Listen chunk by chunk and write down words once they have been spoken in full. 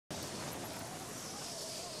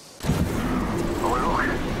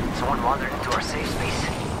Someone wandered into our safe space.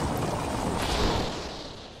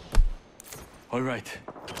 All right.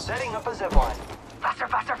 Setting up a zipline. Faster,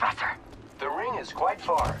 faster, faster! The ring is quite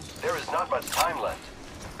far. There is not much time left.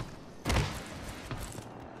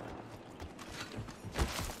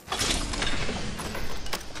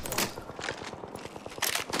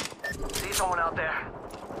 See someone out there?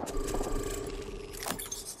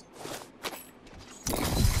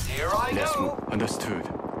 Here I Let's go. move. Understood.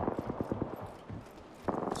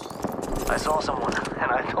 I saw someone, and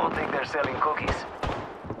I don't think they're selling cookies.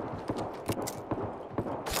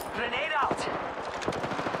 Grenade out!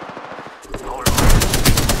 Hold on.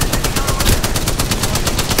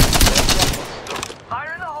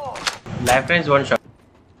 Fire in the hole! Life range one shot.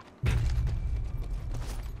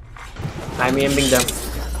 I'm aiming them.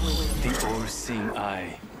 The all-seeing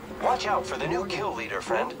eye. Watch out for the new kill leader,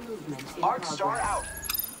 friend. Arc Star out.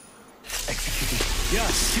 Executing. Yeah,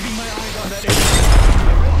 keeping my eyes on that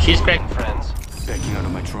area. She's cracked. Friends. Backing out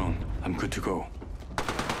of my drone. I'm good to go.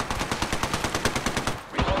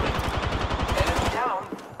 Reloading. Enemy down.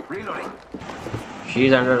 Reloading.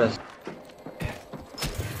 She's under us.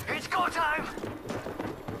 It's go time!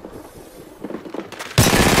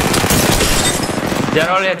 They're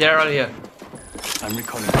all here. They're all here. I'm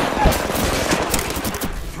recalling.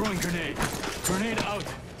 Throwing grenade. Grenade out.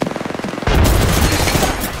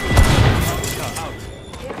 Out.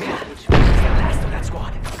 Last of that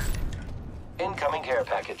squad. Incoming care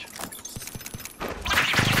package.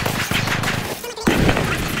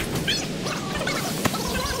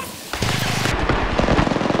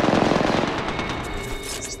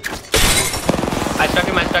 I stuck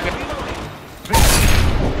him. I stuck him.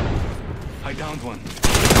 I downed one.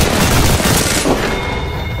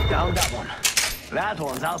 Down that one. That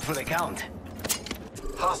one's out for the count.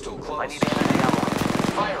 Hostile close. I need energy ammo.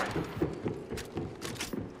 Firing.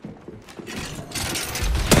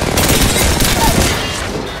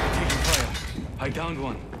 Taking fire. I downed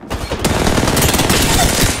one.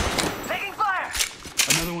 Taking fire!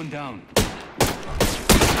 Another one down.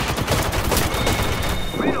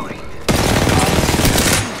 Reloading.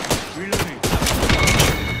 Reloading.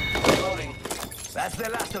 Reloading. That's the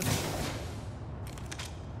last of them.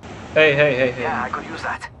 Hey, hey, hey, hey. Yeah, I could use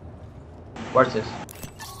that. What's this?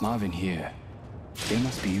 Marvin here. They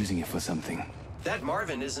must be using it for something. That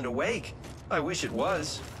Marvin isn't awake. I wish it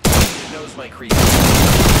was. It knows my creep.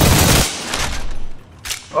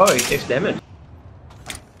 Oh, it takes damage.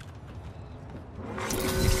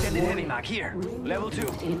 Extended heavy mag here. Level 2.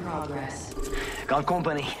 In progress. Got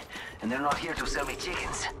company, and they're not here to sell me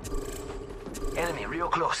chickens. Enemy real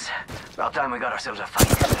close. About time we got ourselves a fight.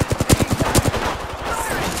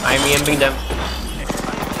 I'm aiming them.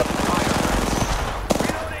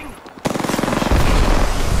 Reloading!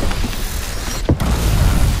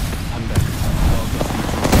 I'm back.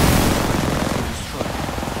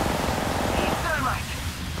 Need thermite.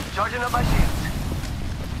 Charging up my shields.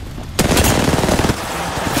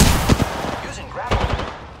 Using grapple.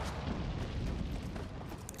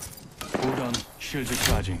 Hold on. Shields are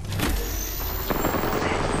charging.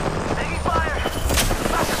 Taking fire!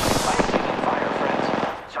 I'm taking fire, friends.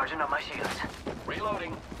 Charging up my shields.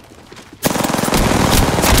 Reloading.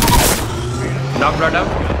 Knock blood out. I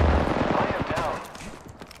am down.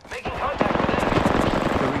 Making contact with enemy.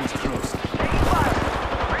 The ring is closed. Taking fire!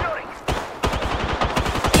 Reloading!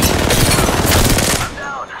 I'm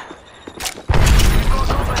down. Goes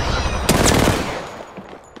open.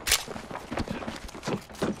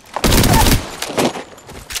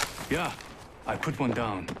 Yeah, I put one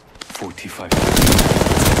down. 45.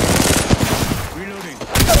 Reloading.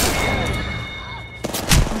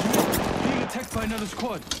 Being attacked by another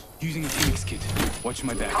squad. Using a Phoenix kit. Watch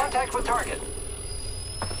my back. Contact with target.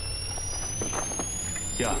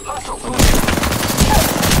 Yeah, Hostile close.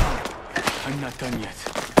 I'm not done yet.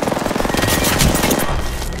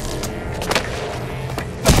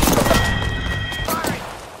 Firing!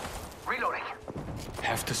 Reloading.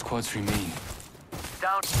 Half the squads remain.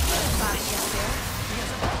 Down.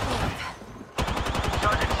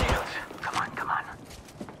 Charging shields. Come on, come on.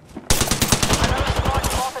 Another squad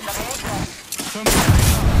off in the bag.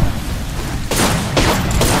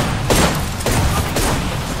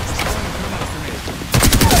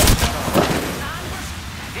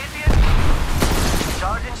 Idiot.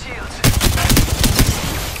 Charging shields.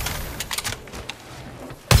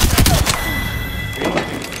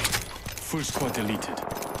 Full squad deleted.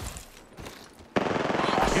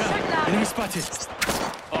 Yeah, enemy spotted.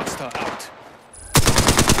 All-star out.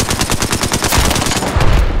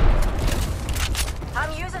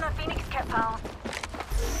 I'm using a Phoenix kit, pal.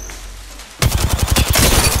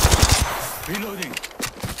 Reloading.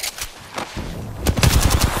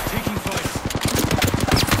 Taking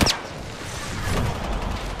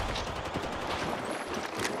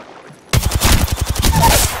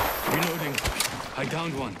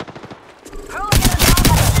Pulling in a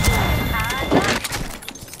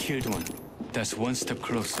target. Killed one. That's one step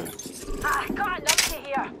closer. Got an empty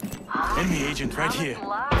here. Enemy agent right here.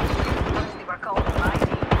 Honestly, we're called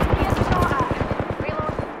mighty. Here's a shot at.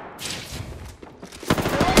 Reload.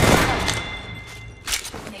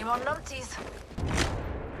 Name on numpties.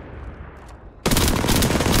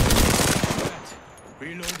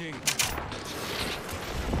 Reloading.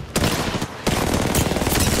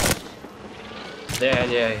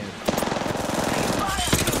 Yeah.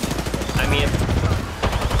 I'm here.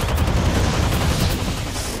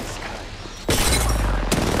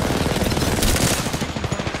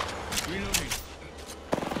 Reloading.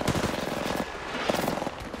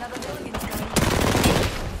 Another milligan's coming.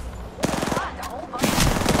 The whole bunch.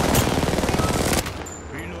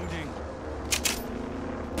 Reloading.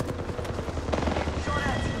 Shot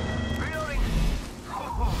at. Reloading.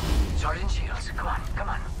 Sergeant Shields, come on.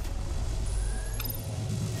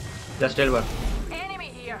 Just still one. Enemy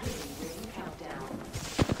here.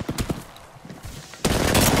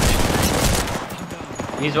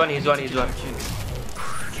 He's one.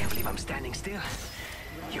 Can't believe I'm standing still.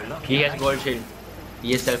 You're lucky. He has gold shield.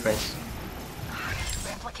 He is self-res.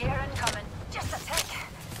 Replicator incoming. Just a tick.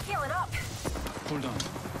 Healing up. Hold on.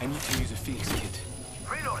 I need to use a Phoenix kit.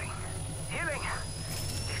 Reloading. Healing.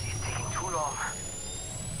 This is taking too long.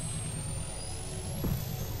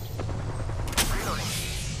 Reloading.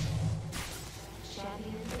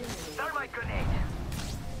 Thermite grenade.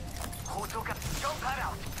 Who took a jump pad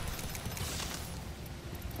out?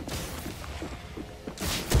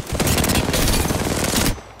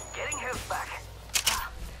 Getting health back.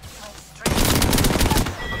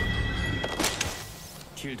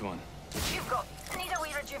 Killed one. You've got. Need a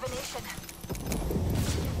wee rejuvenation.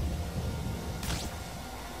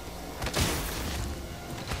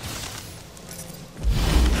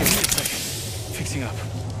 Give me a second. Fixing up.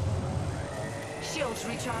 Shields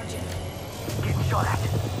recharging. Getting shot at.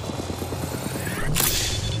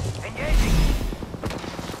 Engaging.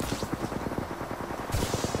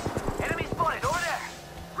 Enemy spotted over there.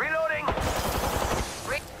 Reloading.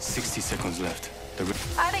 60 seconds left.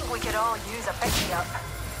 I think we could all use a pick up.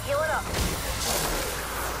 Heal it up.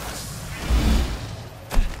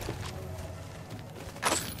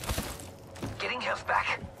 Getting health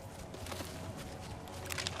back.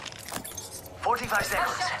 45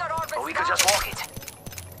 seconds. But we could just walk it.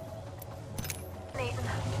 Nathan,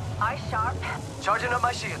 eye sharp. Charging up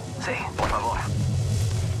my shield. Sí, por favor.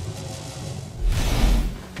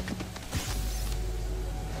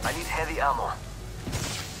 I need heavy ammo.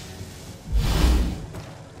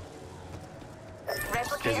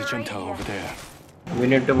 There's a jump tower over there. We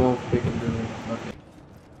need to move.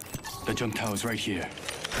 The jump tower's right here. I'm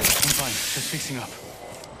fine. Just fixing up.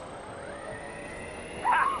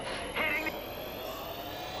 Ha! Hitting me.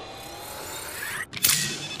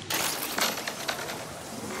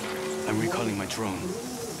 I'm recalling my drone.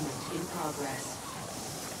 In progress.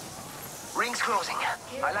 Ring's closing.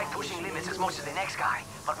 I like pushing limits as much as the next guy,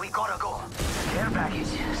 but we gotta go. Care package.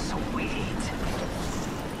 Sweet.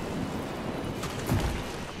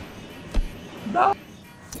 No.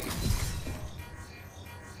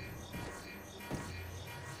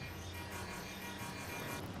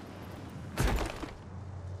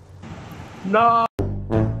 No.